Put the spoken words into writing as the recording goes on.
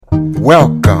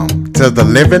Welcome to the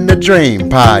Living the Dream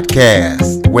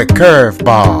podcast with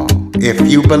Curveball. If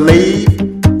you believe,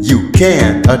 you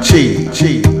can achieve.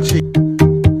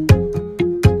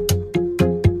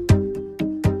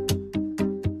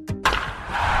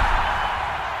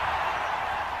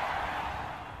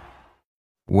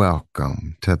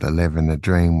 Welcome to the Living the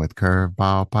Dream with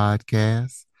Curveball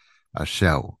podcast, a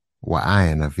show where I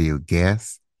interview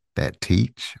guests that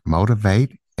teach,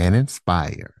 motivate, and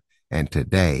inspire. And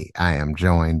today I am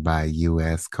joined by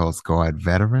U.S. Coast Guard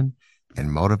veteran and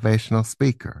motivational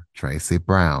speaker, Tracey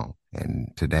Brown.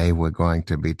 And today we're going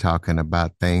to be talking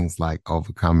about things like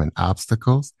overcoming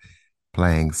obstacles,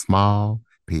 playing small,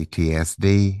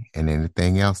 PTSD, and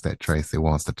anything else that Tracey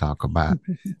wants to talk about.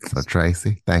 So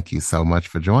Tracey, thank you so much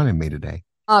for joining me today.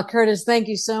 Oh, Curtis, thank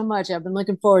you so much. I've been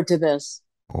looking forward to this.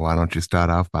 Well, why don't you start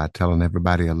off by telling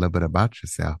everybody a little bit about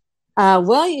yourself?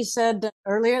 Well, you said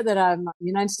earlier that I'm a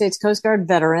United States Coast Guard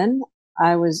veteran.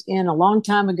 I was in a long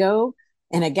time ago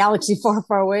in a galaxy far,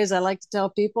 far away, as I like to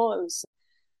tell people. It was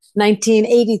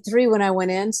 1983 when I went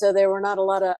in, so there were not a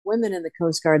lot of women in the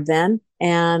Coast Guard then.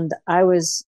 And I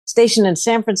was stationed in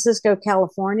San Francisco,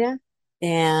 California.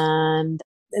 And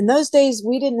in those days,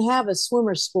 we didn't have a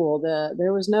swimmer school.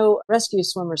 There was no rescue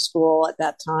swimmer school at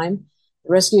that time.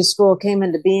 The rescue school came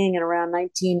into being in around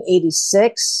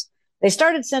 1986. They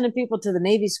started sending people to the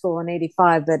Navy school in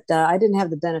 85, but I didn't have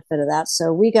the benefit of that.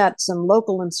 So we got some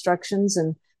local instructions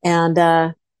and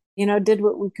did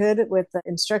what we could with the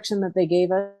instruction that they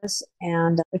gave us.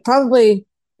 And it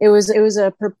was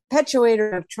a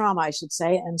perpetuator of trauma, I should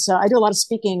say. And so I do a lot of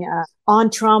speaking on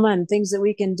trauma and things that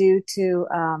we can do to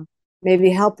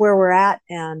maybe help where we're at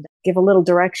and give a little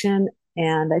direction.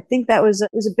 And I think that was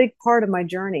a big part of my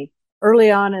journey.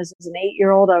 Early on, as an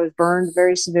 8-year-old, I was burned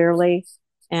very severely.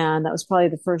 And that was probably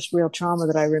the first real trauma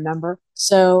that I remember.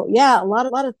 So yeah, a lot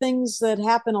of things that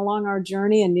happen along our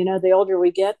journey. And, the older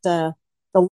we get, the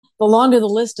longer the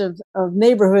list of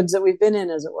neighborhoods that we've been in,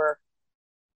 as it were.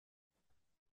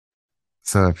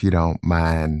 So if you don't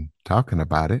mind talking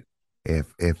about it,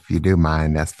 if you do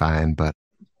mind, that's fine. But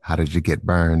how did you get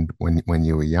burned when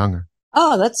you were younger?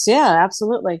 Oh,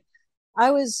 absolutely.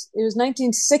 It was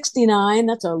 1969.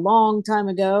 That's a long time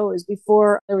ago. It was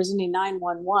before there was any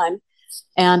 911.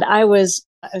 And I was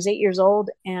 8 years old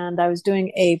and I was doing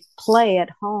a play at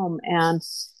home, and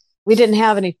we didn't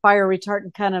have any fire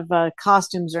retardant kind of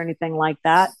costumes or anything like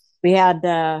that. We had,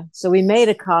 so we made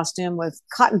a costume with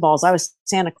cotton balls. I was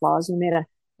Santa Claus. We made a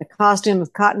costume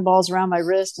with cotton balls around my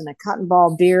wrist and a cotton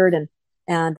ball beard,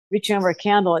 and reaching over a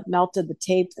candle, it melted the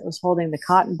tape that was holding the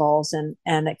cotton balls, and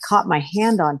it caught my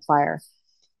hand on fire.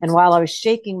 And while I was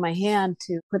shaking my hand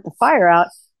to put the fire out,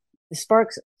 the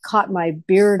sparks caught my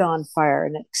beard on fire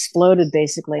and it exploded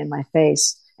basically in my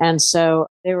face. And so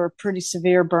they were pretty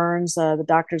severe burns. The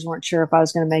doctors weren't sure if I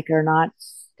was going to make it or not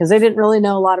because they didn't really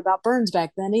know a lot about burns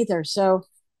back then either. So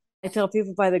I tell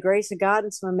people, by the grace of God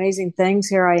and some amazing things,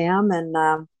 here I am. And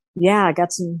I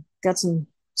got some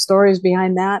stories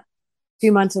behind that. A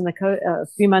few months in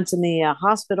the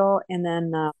hospital, and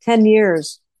then 10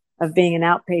 years of being an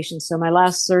outpatient. So my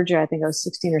last surgery, I think I was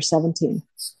 16 or 17.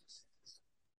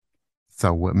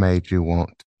 So what made you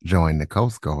want to join the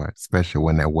Coast Guard, especially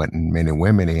when there wasn't many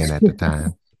women in at the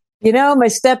time? My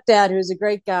stepdad, who's a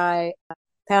great guy,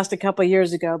 passed a couple of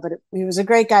years ago, but he was a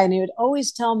great guy. And he would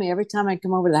always tell me every time I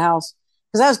come over to the house,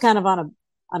 because I was kind of on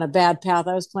a bad path.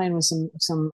 I was playing with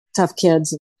some tough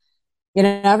kids.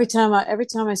 Every time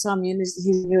I saw him, he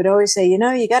would always say, you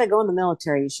got to go in the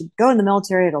military. You should go in the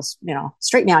military. It'll,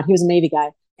 straighten you out. He was a Navy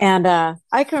guy. And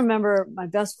I can remember my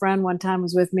best friend one time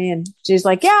was with me, and she's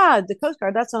like, yeah, the Coast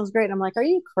Guard, that sounds great. And I'm like, are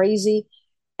you crazy?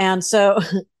 And so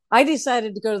I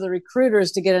decided to go to the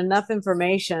recruiters to get enough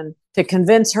information to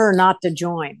convince her not to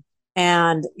join.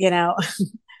 And,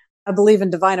 I believe in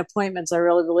divine appointments. I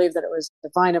really believe that it was a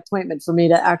divine appointment for me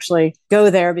to actually go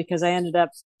there, because I ended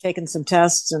up taking some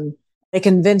tests and they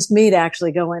convinced me to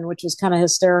actually go in, which was kind of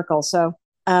hysterical. So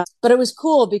but it was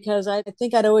cool because I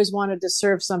think I'd always wanted to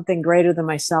serve something greater than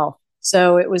myself.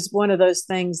 So it was one of those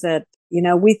things that,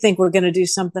 we think we're going to do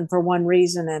something for one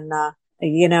reason and,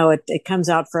 it comes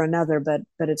out for another, but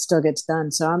it still gets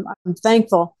done. So I'm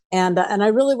thankful. And I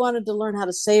really wanted to learn how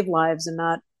to save lives and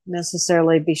not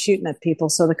necessarily be shooting at people.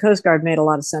 So the Coast Guard made a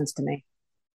lot of sense to me.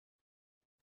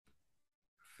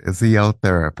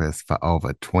 Physiotherapist for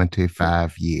over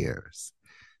 25 years.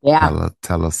 Yeah.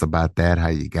 Tell us about that, how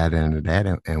you got into that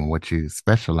and what you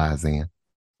specialize in.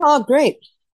 Oh, great.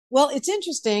 Well, it's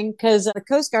interesting because the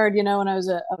Coast Guard, when I was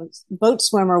a boat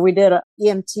swimmer, we did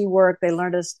EMT work.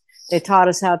 They taught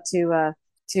us how to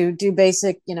do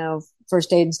basic,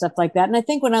 first aid and stuff like that. And I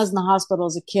think when I was in the hospital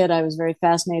as a kid, I was very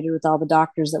fascinated with all the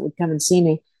doctors that would come and see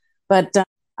me. But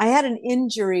I had an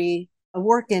injury, a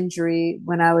work injury,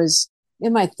 when I was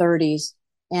in my 30s,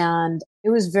 and it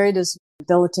was very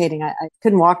debilitating. I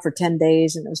couldn't walk for 10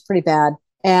 days, and it was pretty bad.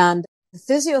 And the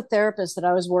physiotherapist that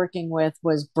I was working with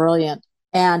was brilliant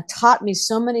and taught me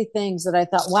so many things that I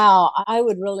thought, wow, I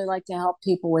would really like to help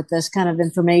people with this kind of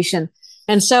information.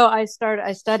 And so I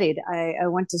studied. I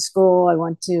went to school. I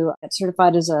got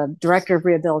certified as a director of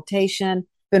rehabilitation,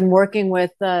 been working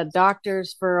with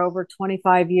doctors for over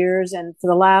 25 years. And for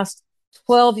the last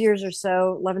 12 years or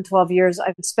so, 11, 12 years,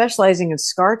 I've been specializing in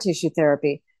scar tissue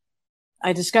therapy.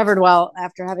 I discovered while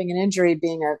after having an injury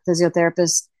being a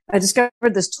physiotherapist, I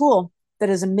discovered this tool that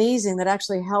is amazing that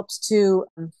actually helps to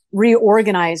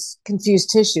reorganize confused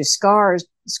tissue. Scars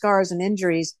and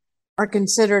injuries are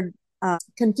considered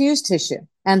confused tissue.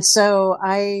 And so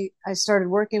I started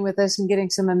working with this and getting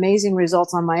some amazing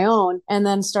results on my own, and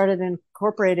then started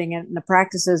incorporating it in the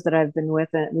practices that I've been with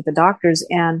the doctors.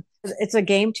 And it's a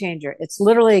game changer. It's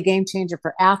literally a game changer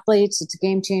for athletes. It's a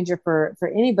game changer for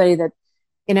anybody that,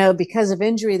 because of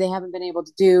injury, they haven't been able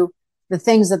to do the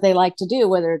things that they like to do,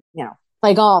 whether,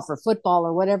 play golf or football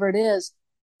or whatever it is.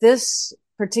 This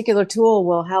particular tool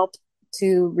will help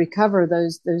to recover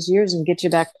those years and get you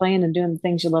back playing and doing the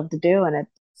things you love to do. And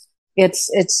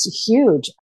it's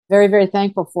huge. Very, very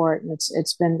thankful for it. And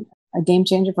it's been a game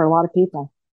changer for a lot of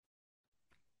people.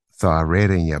 So I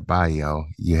read in your bio,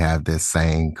 you have this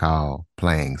saying called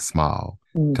playing small.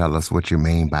 Mm. Tell us what you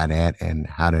mean by that and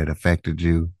how that affected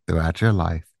you throughout your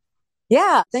life.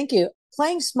 Yeah, thank you.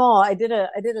 Playing small. I did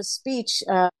a speech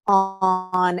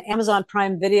on Amazon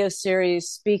Prime video series,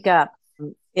 Speak Up.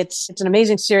 It's an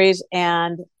amazing series.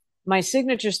 And my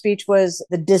signature speech was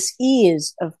the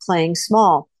dis-ease of playing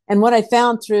small. And what I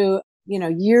found through,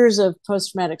 years of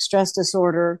post-traumatic stress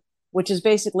disorder, which is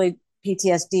basically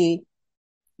PTSD,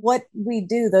 what we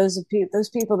do, those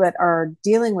people that are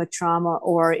dealing with trauma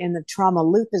or in the trauma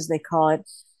loop, as they call it,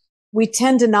 we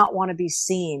tend to not want to be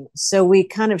seen. So we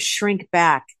kind of shrink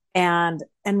back and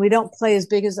we don't play as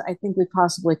big as I think we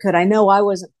possibly could. I know I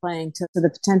wasn't playing to the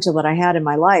potential that I had in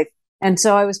my life. And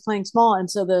so I was playing small. And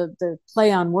so the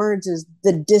play on words is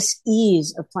the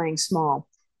dis-ease of playing small.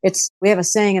 We have a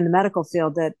saying in the medical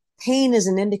field that pain is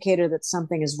an indicator that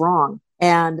something is wrong.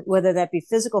 And whether that be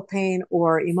physical pain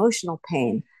or emotional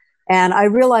pain. And I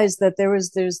realized that there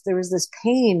was this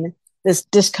pain, this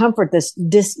discomfort, this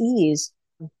dis-ease,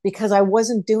 because I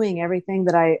wasn't doing everything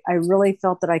that I really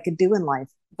felt that I could do in life.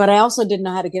 But I also didn't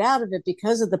know how to get out of it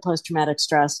because of the post-traumatic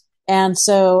stress. And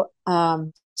so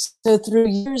through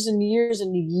years and years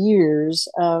and years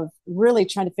of really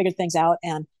trying to figure things out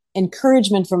and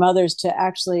encouragement from others to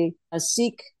actually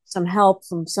seek some help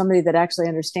from somebody that actually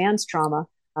understands trauma,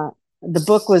 the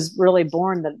book was really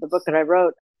born, the book that I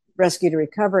wrote, Rescue to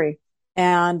Recovery.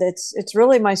 And it's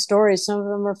really my story. Some of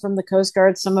them are from the Coast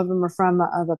Guard. Some of them are from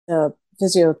the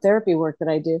physiotherapy work that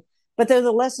I do. But they're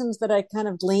the lessons that I kind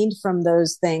of gleaned from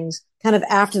those things kind of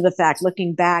after the fact,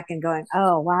 looking back and going,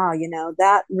 oh, wow,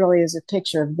 that really is a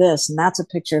picture of this and that's a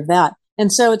picture of that.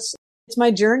 And so it's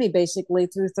my journey basically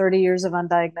through 30 years of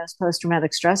undiagnosed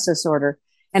post-traumatic stress disorder.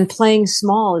 And playing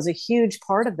small is a huge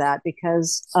part of that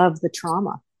because of the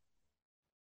trauma.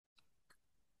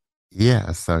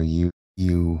 Yeah, so you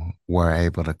were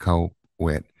able to cope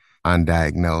with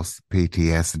undiagnosed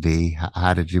PTSD.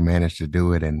 How did you manage to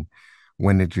do it? And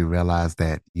when did you realize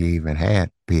that you even had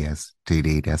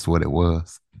PTSD? That's what it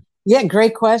was. Yeah,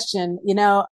 great question.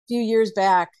 A few years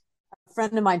back, a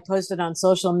friend of mine posted on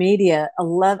social media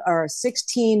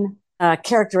 16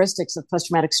 characteristics of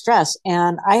post-traumatic stress.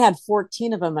 And I had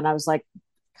 14 of them. And I was like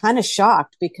kind of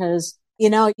shocked because, you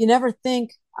never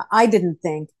think, I didn't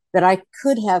think that I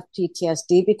could have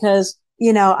PTSD because,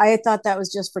 I thought that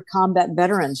was just for combat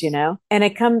veterans, and I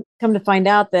come to find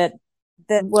out that,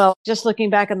 well, just looking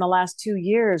back in the last 2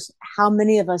 years, how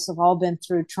many of us have all been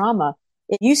through trauma?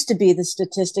 It used to be the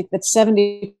statistic that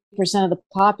 70% of the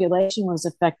population was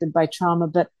affected by trauma.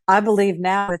 But I believe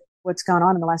now with what's gone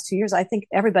on in the last 2 years, I think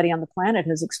everybody on the planet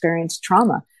has experienced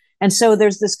trauma. And so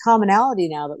there's this commonality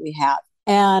now that we have.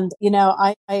 And,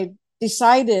 I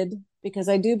decided, because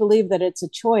I do believe that it's a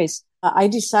choice, I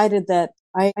decided that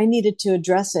I needed to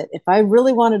address it. If I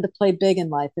really wanted to play big in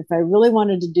life, if I really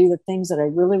wanted to do the things that I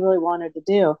really, really wanted to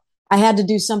do, I had to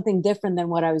do something different than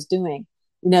what I was doing.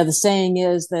 The saying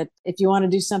is that if you want to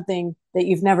do something that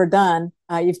you've never done,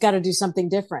 you've got to do something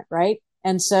different, right?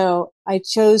 And so I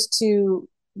chose to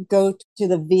go to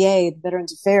the VA,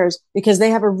 Veterans Affairs, because they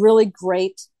have a really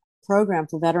great program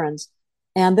for veterans.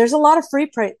 And there's a lot of free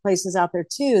places out there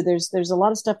too. There's a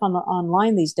lot of stuff on the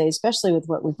online these days, especially with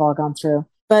what we've all gone through.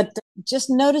 But just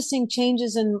noticing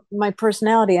changes in my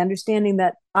personality, understanding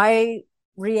that I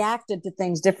reacted to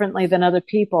things differently than other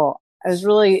people. I was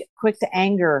really quick to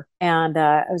anger, and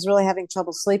I was really having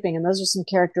trouble sleeping. And those are some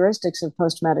characteristics of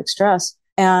post traumatic stress.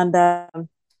 And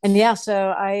yeah,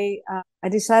 so I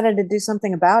decided to do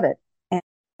something about it. And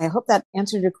I hope that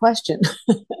answered your question.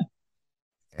 It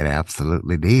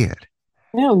absolutely did.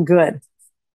 Oh, good.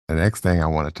 The next thing I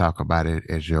want to talk about it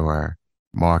is your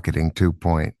Marketing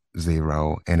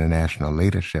 2.0 International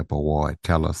Leadership Award.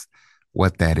 Tell us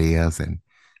what that is and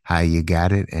how you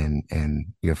got it and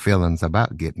your feelings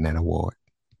about getting that award.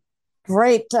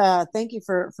 Great. Thank you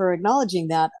for acknowledging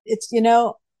that. It's,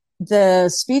 the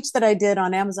speech that I did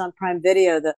on Amazon Prime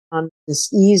Video that on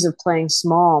this ease of playing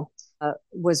small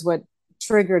was what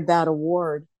triggered that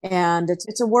award. And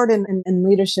it's a award in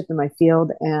leadership in my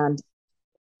field. And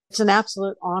it's an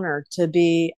absolute honor to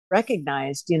be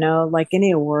recognized, like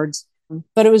any awards.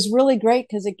 But it was really great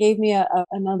because it gave me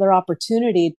another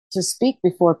opportunity to speak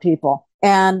before people.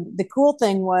 And the cool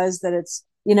thing was that it's,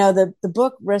 the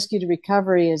book Rescue to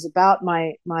Recovery is about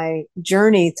my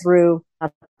journey through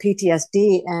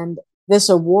PTSD. And this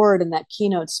award and that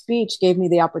keynote speech gave me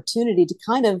the opportunity to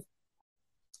kind of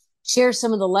share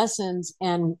some of the lessons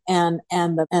and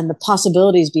the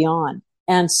possibilities beyond.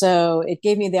 And so it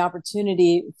gave me the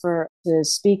opportunity to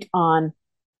speak on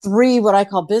three what I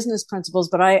call business principles,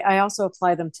 but I also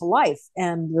apply them to life.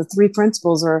 And the three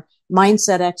principles are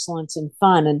mindset, excellence, and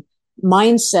fun. And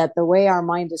mindset, the way our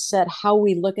mind is set, how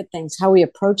we look at things, how we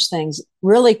approach things,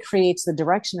 really creates the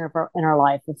direction in our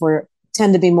life. If we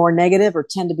tend to be more negative or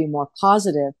tend to be more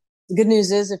positive, the good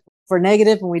news is if we're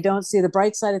negative and we don't see the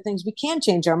bright side of things, we can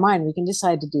change our mind. We can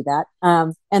decide to do that.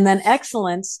 And then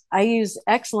excellence, I use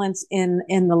excellence in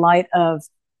the light of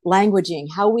languaging,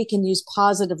 how we can use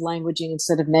positive languaging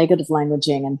instead of negative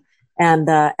languaging. And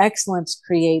excellence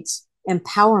creates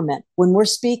empowerment. When we're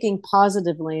speaking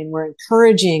positively and we're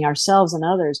encouraging ourselves and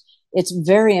others, it's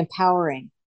very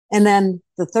empowering. And then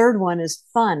the third one is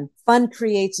fun. Fun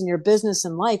creates in your business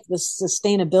and life this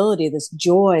sustainability, this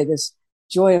joy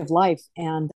of life.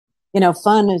 And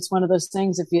fun is one of those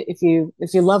things. If you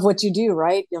love what you do,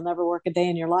 right, you'll never work a day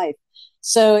in your life.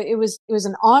 So it was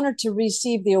an honor to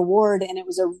receive the award, and it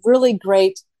was a really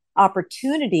great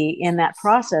opportunity in that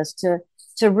process to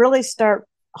really start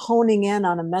honing in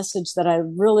on a message that I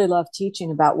really love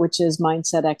teaching about, which is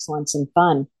mindset, excellence, and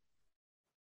fun.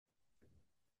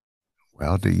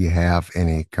 Well, do you have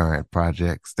any current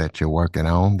projects that you're working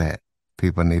on that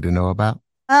people need to know about?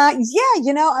 Yeah,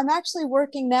 I'm actually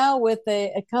working now with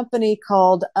a company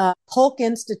called Polk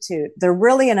Institute. They're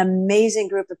really an amazing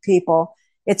group of people.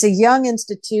 It's a young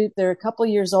institute. They're a couple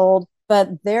years old,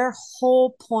 but their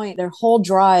whole point, their whole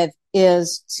drive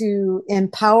is to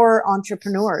empower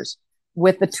entrepreneurs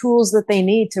with the tools that they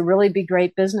need to really be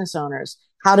great business owners,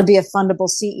 how to be a fundable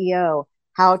CEO,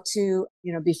 how to,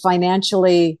 be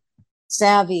financially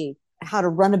savvy, how to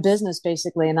run a business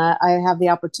basically. And I have the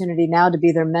opportunity now to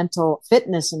be their mental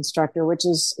fitness instructor, which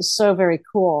is so very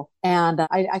cool. And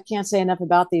I can't say enough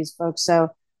about these folks. So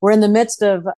we're in the midst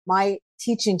of my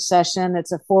teaching session.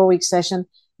 It's a 4-week session.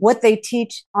 What they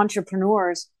teach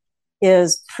entrepreneurs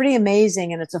is pretty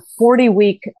amazing. And it's a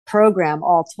 40-week program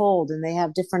all told. And they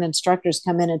have different instructors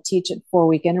come in and teach at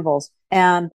 4-week intervals.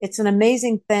 And it's an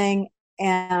amazing thing.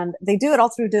 And they do it all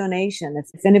through donation.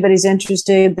 If anybody's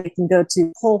interested, they can go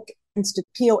to Polk Institute,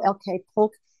 P-O-L-K,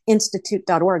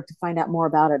 polkinstitute.org to find out more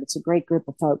about it. It's a great group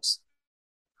of folks.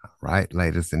 Right,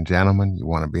 ladies and gentlemen, you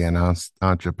want to be an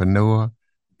entrepreneur?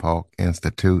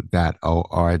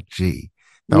 polkinstitute.org.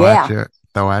 Yeah.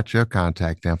 Throw out your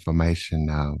contact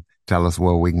information. Tell us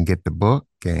where we can get the book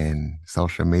and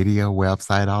social media,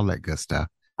 website, all that good stuff.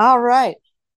 All right.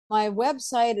 My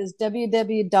website is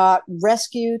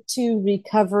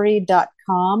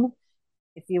www.rescue2recovery.com.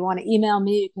 If you want to email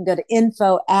me, you can go to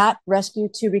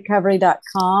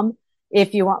info@rescue2recovery.com.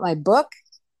 If you want my book,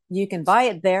 you can buy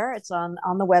it there. It's on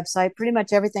the website. Pretty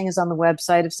much everything is on the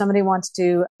website. If somebody wants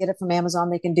to get it from Amazon,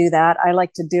 they can do that. I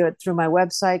like to do it through my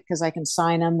website because I can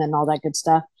sign them and all that good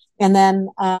stuff. And then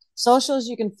socials,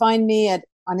 you can find me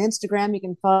on Instagram. You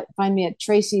can find me at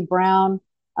Tracey Brown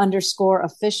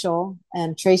 _official.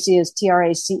 And Tracey is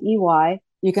Tracey.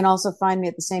 You can also find me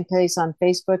at the same place on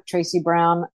Facebook, Tracey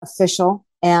Brown Official,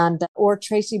 or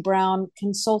Tracey Brown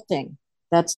Consulting.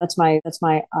 That's my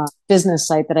business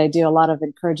site that I do a lot of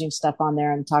encouraging stuff on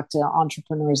there and talk to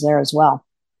entrepreneurs there as well.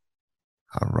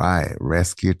 All right,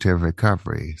 Rescue to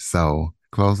Recovery. So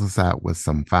close us out with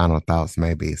some final thoughts,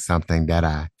 maybe something that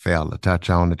I failed to touch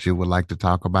on that you would like to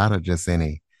talk about, or just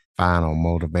any final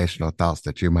motivational thoughts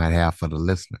that you might have for the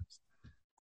listeners.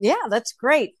 Yeah, that's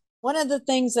great. One of the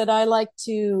things that I like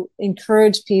to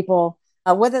encourage people,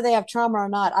 whether they have trauma or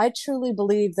not, I truly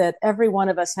believe that every one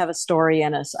of us have a story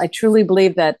in us. I truly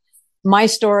believe that my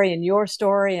story and your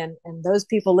story and those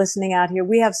people listening out here,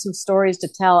 we have some stories to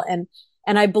tell.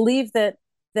 And I believe that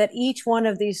each one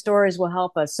of these stories will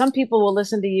help us. Some people will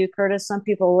listen to you, Curtis. Some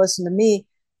people will listen to me,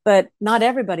 but not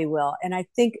everybody will. And I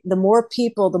think the more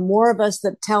people, the more of us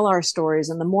that tell our stories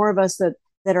and the more of us that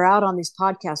are out on these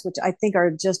podcasts, which I think are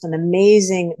just an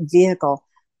amazing vehicle.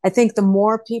 I think the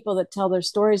more people that tell their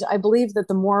stories, I believe that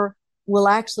the more we'll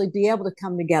actually be able to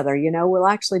come together. You know, we'll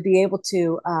actually be able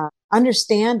to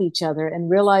understand each other and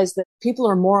realize that people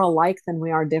are more alike than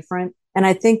we are different. And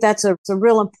I think that's a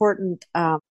real important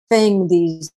thing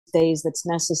these days that's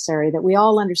necessary, that we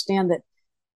all understand that,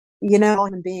 you know,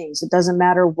 human beings, it doesn't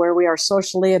matter where we are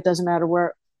socially, it doesn't matter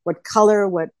what color,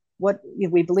 what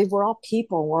we believe, we're all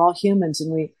people, we're all humans,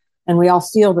 and we all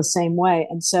feel the same way.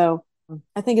 And so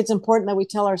I think it's important that we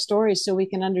tell our stories so we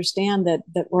can understand that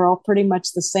we're all pretty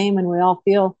much the same, and we all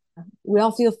feel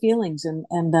feelings.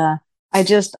 And I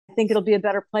think it'll be a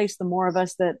better place the more of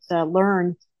us that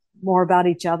learn more about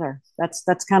each other.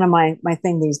 That's kind of my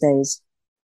thing these days.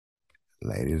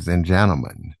 Ladies and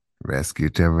gentlemen, Rescue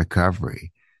to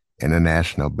Recovery,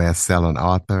 international best-selling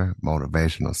author,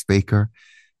 motivational speaker,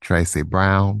 Tracey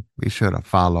Brown. Be sure to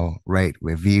follow, rate,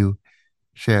 review,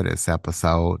 share this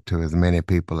episode to as many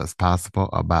people as possible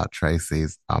about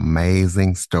Tracey's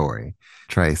amazing story.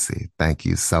 Tracey, thank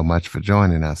you so much for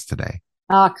joining us today.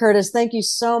 Curtis, thank you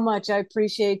so much. I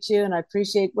appreciate you, and I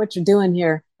appreciate what you're doing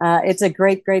here. It's a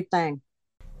great, great thing.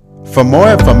 For more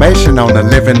information on the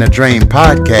Living the Dream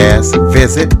podcast,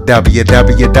 visit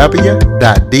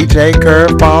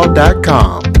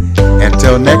www.djcurveball.com.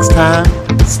 Until next time,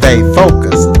 stay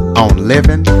focused on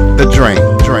living the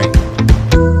dream.